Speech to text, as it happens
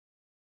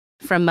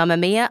From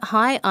Mamamia,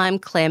 hi, I'm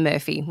Claire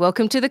Murphy.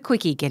 Welcome to The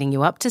Quickie, getting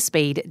you up to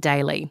speed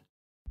daily.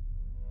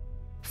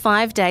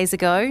 5 days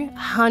ago,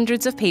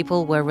 hundreds of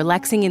people were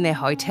relaxing in their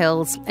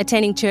hotels,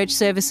 attending church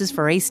services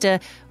for Easter,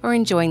 or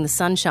enjoying the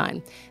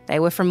sunshine. They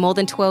were from more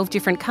than 12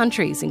 different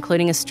countries,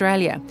 including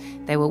Australia.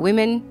 They were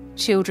women,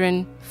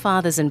 children,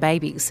 fathers and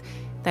babies.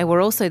 They were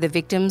also the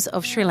victims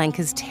of Sri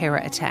Lanka's terror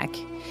attack.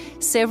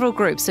 Several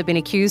groups have been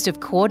accused of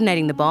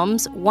coordinating the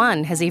bombs.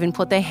 One has even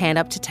put their hand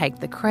up to take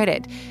the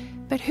credit.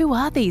 But who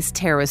are these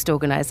terrorist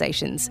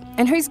organisations?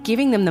 And who's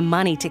giving them the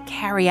money to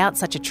carry out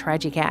such a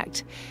tragic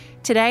act?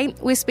 Today,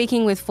 we're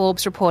speaking with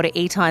Forbes reporter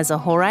Itai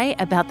Zahore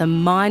about the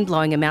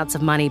mind-blowing amounts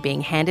of money being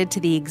handed to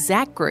the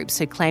exact groups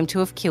who claim to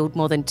have killed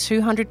more than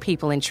 200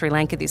 people in Sri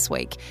Lanka this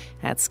week.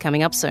 That's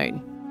coming up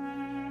soon.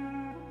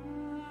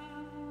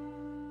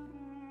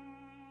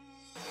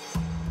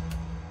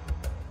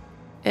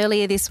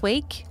 Earlier this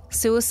week,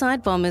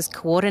 suicide bombers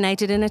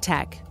coordinated an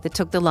attack that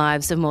took the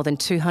lives of more than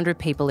 200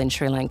 people in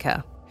Sri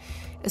Lanka.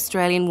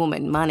 Australian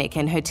woman Manik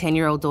and her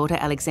 10-year-old daughter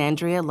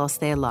Alexandria lost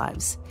their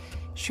lives.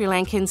 Sri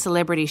Lankan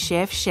celebrity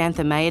chef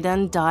Shantha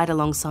Mayadan died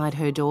alongside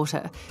her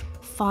daughter.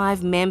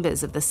 5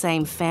 members of the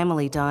same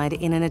family died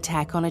in an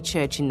attack on a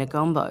church in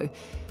Negombo.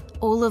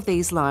 All of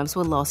these lives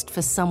were lost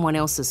for someone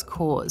else's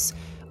cause,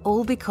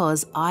 all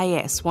because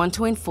IS want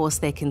to enforce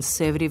their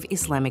conservative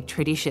Islamic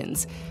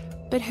traditions.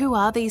 But who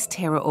are these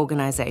terror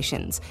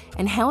organisations,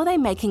 and how are they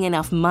making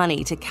enough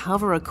money to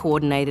cover a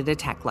coordinated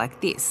attack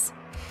like this?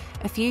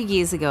 A few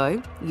years ago,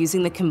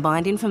 using the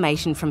combined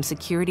information from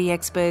security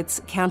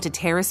experts,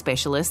 counter-terror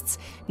specialists,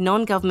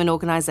 non-government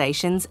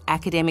organisations,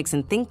 academics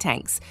and think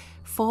tanks,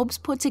 Forbes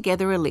put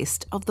together a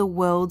list of the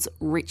world's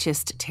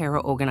richest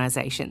terror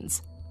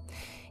organisations.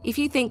 If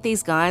you think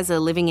these guys are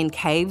living in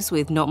caves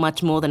with not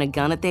much more than a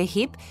gun at their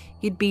hip,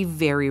 you'd be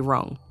very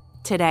wrong.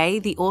 Today,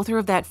 the author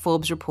of that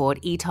Forbes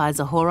report, Itai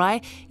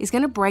Zahore, is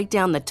going to break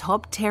down the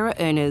top terror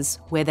earners,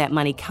 where that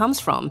money comes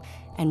from,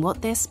 and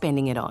what they're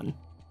spending it on.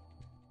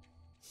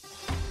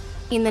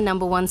 In the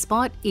number 1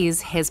 spot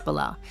is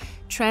Hezbollah.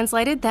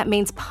 Translated, that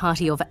means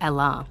Party of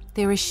Allah.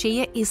 They're a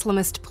Shia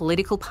Islamist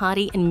political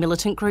party and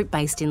militant group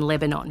based in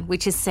Lebanon,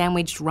 which is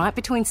sandwiched right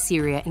between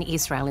Syria and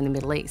Israel in the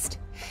Middle East.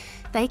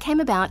 They came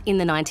about in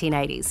the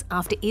 1980s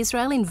after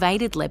Israel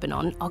invaded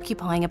Lebanon,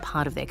 occupying a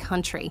part of their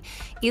country.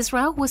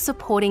 Israel was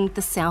supporting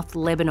the South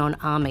Lebanon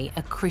Army,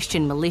 a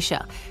Christian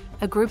militia.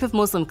 A group of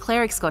Muslim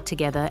clerics got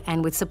together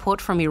and with support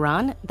from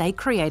Iran, they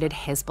created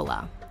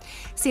Hezbollah.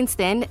 Since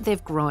then,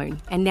 they've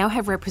grown and now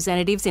have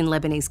representatives in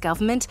Lebanese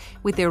government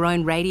with their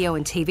own radio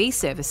and TV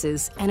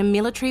services and a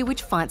military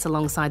which fights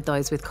alongside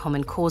those with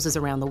common causes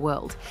around the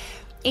world.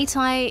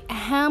 Itai,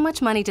 how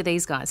much money do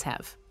these guys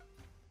have?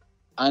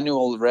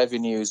 Annual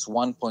revenue is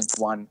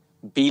 $1.1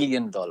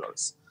 billion.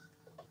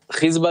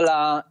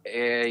 Hezbollah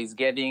is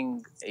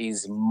getting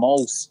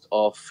most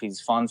of his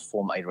funds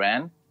from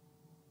Iran.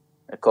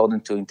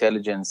 According to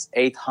intelligence,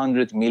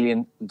 $800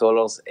 million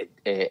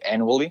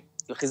annually.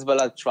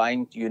 Hezbollah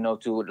trying,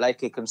 to,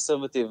 like a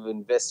conservative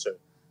investor,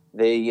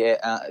 they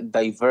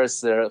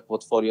diverse their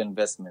portfolio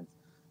investment.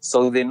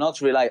 So they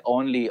not rely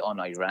only on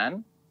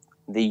Iran.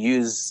 They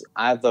use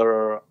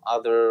other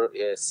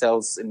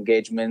sales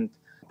engagement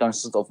in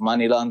terms of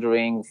money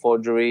laundering,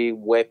 forgery,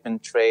 weapon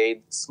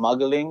trade,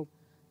 smuggling,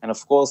 and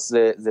of course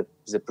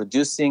the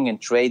producing and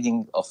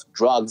trading of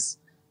drugs.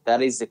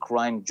 That is the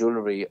crime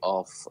jewelry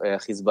of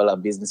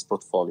Hezbollah business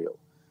portfolio.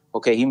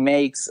 Okay, he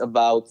makes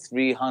about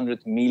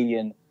 $300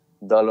 million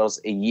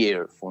a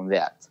year from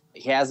that.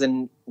 He has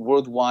a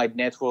worldwide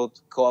network,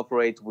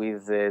 cooperate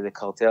with the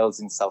cartels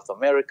in South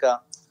America,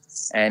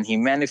 and he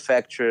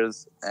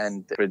manufactures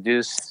and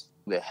produces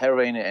the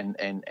heroin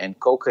and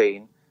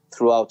cocaine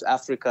throughout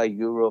Africa,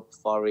 Europe,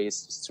 Far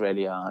East,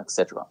 Australia,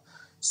 etc.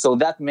 So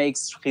that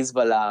makes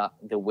Hezbollah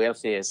the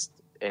wealthiest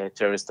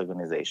terrorist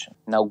organization.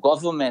 Now,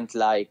 government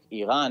like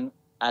Iran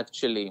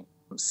actually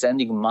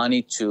sending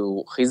money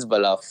to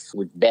Hezbollah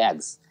with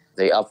bags.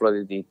 They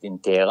uploaded it in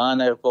Tehran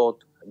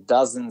airport.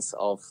 Dozens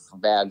of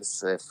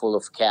bags full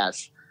of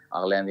cash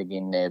are landing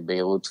in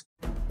Beirut.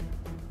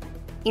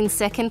 In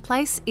second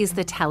place is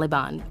the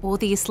Taliban, or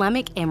the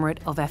Islamic Emirate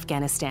of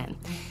Afghanistan.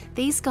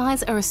 These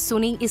guys are a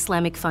Sunni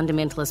Islamic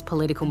fundamentalist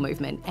political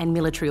movement and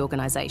military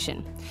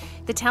organisation.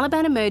 The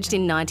Taliban emerged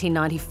in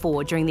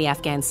 1994 during the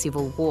Afghan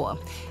Civil War.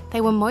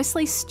 They were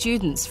mostly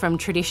students from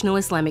traditional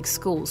Islamic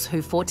schools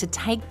who fought to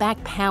take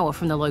back power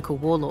from the local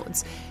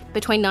warlords.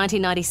 Between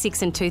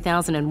 1996 and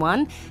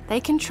 2001, they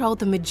controlled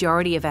the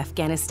majority of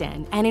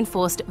Afghanistan and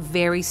enforced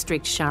very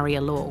strict Sharia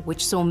law,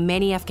 which saw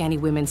many Afghani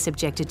women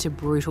subjected to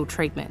brutal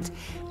treatment.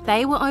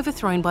 They were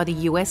overthrown by the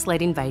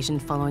US-led invasion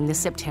following the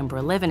September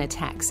 11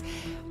 attacks.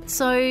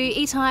 So,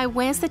 Itai,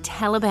 where's the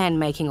Taliban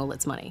making all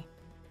its money?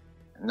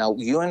 Now,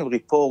 UN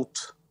report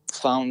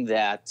found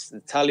that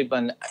the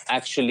Taliban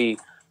actually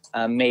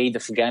made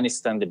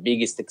Afghanistan the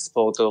biggest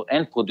exporter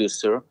and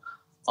producer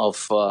of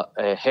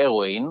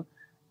heroin,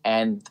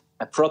 and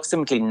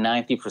approximately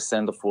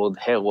 90% of world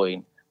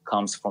heroin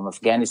comes from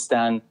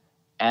Afghanistan,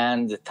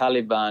 and the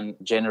Taliban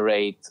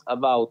generate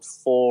about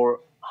 $4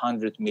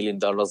 $500 million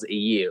a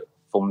year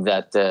from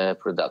that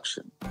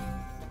production.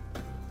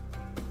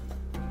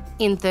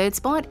 In third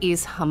spot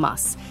is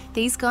Hamas.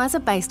 These guys are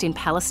based in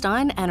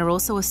Palestine and are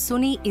also a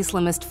Sunni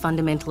Islamist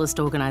fundamentalist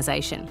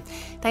organisation.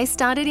 They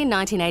started in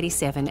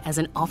 1987 as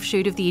an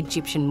offshoot of the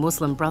Egyptian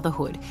Muslim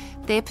Brotherhood.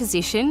 Their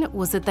position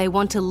was that they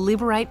want to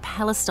liberate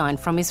Palestine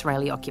from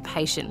Israeli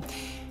occupation.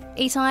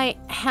 Itai,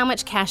 how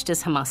much cash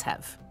does Hamas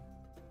have?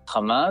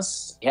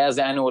 Hamas has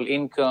annual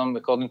income,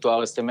 according to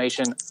our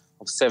estimation,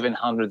 of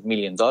 $700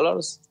 million.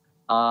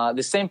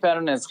 The same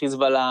pattern as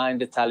Hezbollah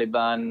and the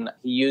Taliban.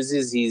 He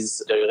uses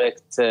his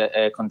direct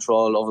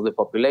control over the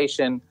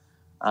population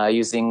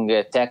using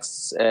a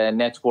tax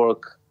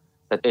network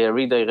that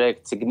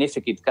redirect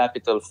significant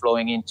capital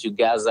flowing into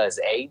Gaza as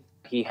aid.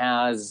 He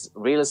has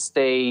real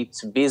estate,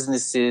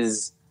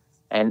 businesses,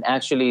 and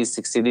actually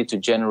succeeded to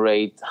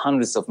generate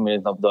hundreds of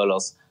millions of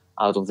dollars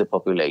out of the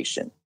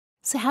population.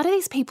 So how do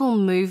these people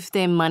move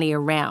their money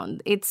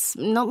around? It's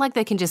not like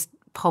they can just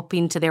pop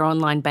into their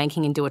online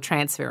banking and do a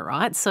transfer,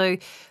 right? So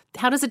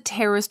how does a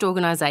terrorist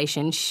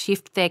organisation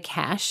shift their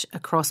cash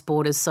across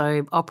borders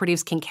so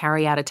operatives can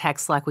carry out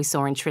attacks like we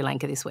saw in Sri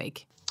Lanka this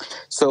week?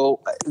 So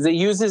they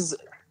use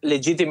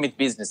legitimate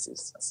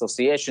businesses,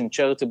 association,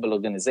 charitable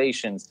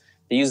organizations.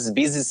 They use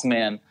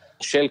businessmen,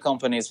 shell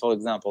companies, for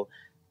example.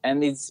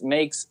 And it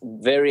makes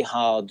very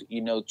hard,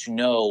 to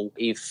know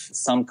if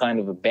some kind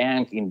of a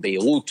bank in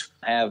Beirut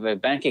have a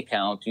bank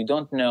account. You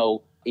don't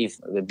know if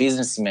the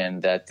businessman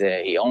that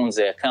he owns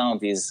the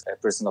account is a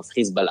person of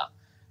Hezbollah.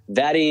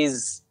 That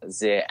is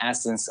the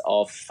essence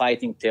of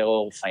fighting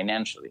terror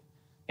financially.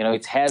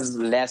 It has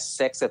less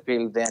sex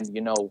appeal than,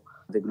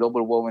 the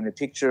global war in a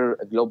picture,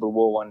 a global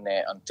war on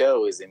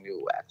terrorism.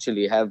 You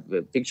actually have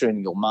a picture in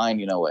your mind,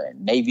 a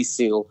Navy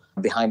SEAL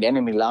behind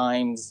enemy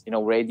lines,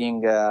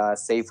 raiding a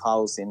safe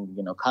house in,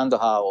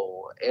 Kandahar,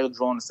 or air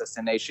drone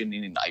assassination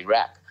in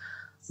Iraq.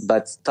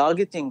 But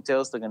targeting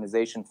terrorist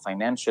organization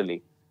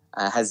financially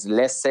has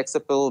less sex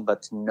appeal,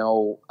 but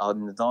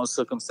under no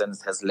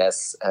circumstance has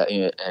less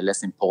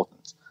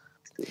important.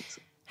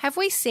 Have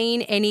we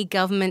seen any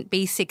government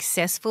be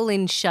successful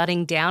in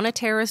shutting down a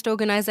terrorist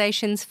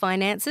organisation's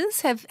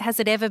finances? Has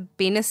it ever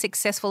been a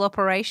successful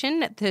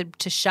operation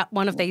to shut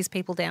one of these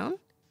people down?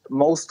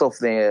 Most of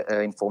the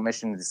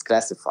information is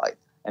classified,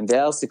 and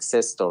there are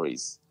success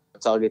stories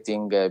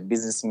targeting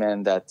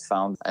businessmen that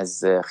found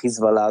as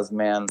Hezbollah's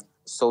man.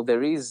 So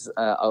there is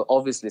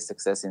obviously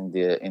success in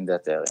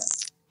that area.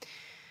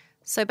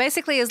 So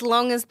basically, as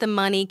long as the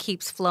money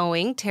keeps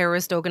flowing,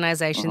 terrorist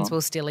organisations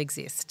will still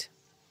exist.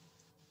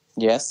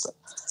 Yes,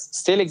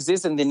 still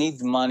exist, and they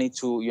need money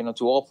to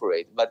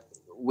operate. But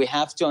we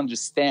have to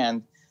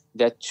understand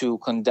that to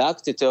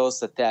conduct a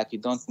terrorist attack, you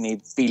don't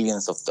need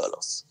billions of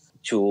dollars.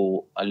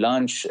 To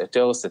launch a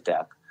terrorist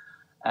attack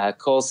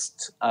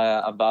costs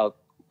about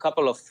a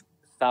couple of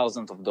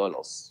thousands of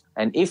dollars.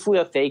 And if we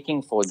are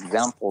taking, for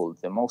example,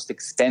 the most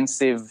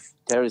expensive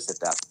terrorist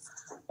attack,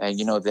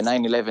 the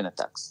 9/11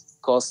 attacks,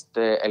 cost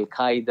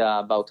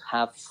Al-Qaeda about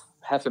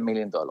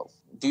 $500,000.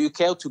 Do you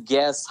care to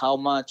guess how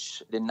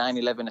much the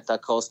 9/11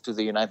 attack cost to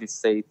the United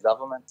States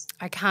government?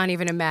 I can't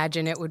even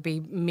imagine. It would be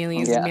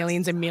millions and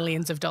millions and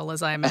millions of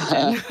dollars, I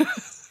imagine.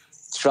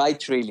 Try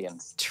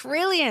trillions.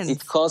 Trillions?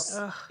 It costs,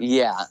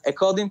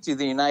 according to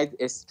the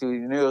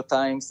New York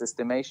Times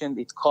estimation,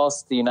 it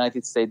cost the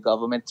United States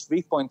government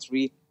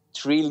 $3.3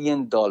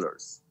 trillion.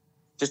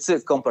 Just to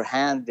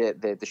comprehend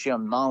the sheer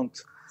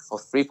amount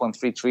of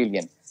 $3.3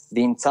 trillion.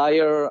 The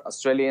entire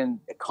Australian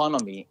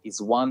economy is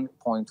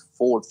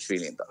 $1.4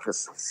 trillion.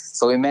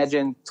 So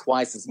imagine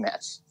twice as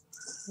much.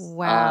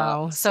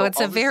 Wow. So it's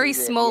a very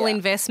small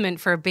investment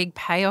for a big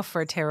payoff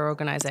for a terror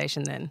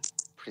organization then.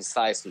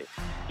 Precisely.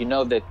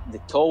 That the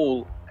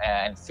toll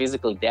and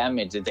physical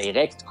damage, the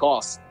direct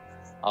cost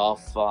of,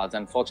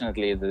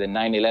 unfortunately, the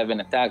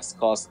 9/11 attacks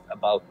cost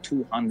about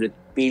 $200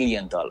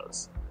 billion.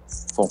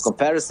 For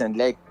comparison,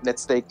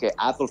 let's take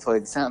Apple, for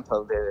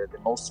example, the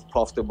most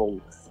profitable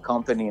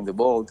company in the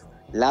world,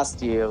 last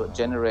year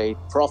generate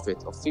profit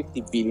of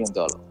 $50 billion.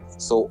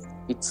 So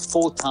it's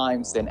 4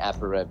 times than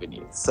Apple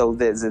revenue. So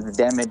the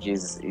damage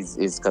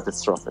is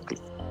catastrophic.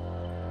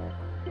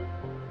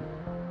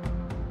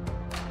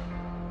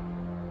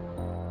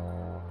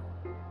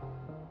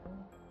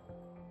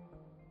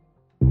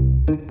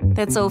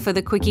 That's all for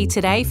The Quickie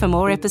today. For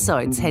more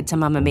episodes, head to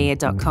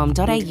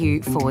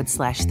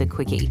mamamia.com.au/The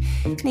Quickie.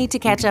 Need to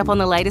catch up on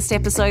the latest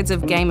episodes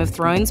of Game of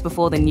Thrones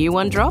before the new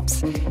one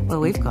drops? Well,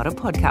 we've got a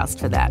podcast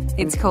for that.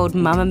 It's called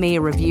Mamma Mia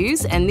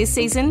Reviews, and this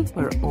season,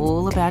 we're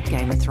all about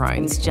Game of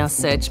Thrones. Just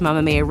search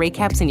Mamma Mia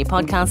Recaps in your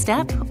podcast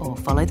app or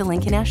follow the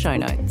link in our show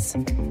notes.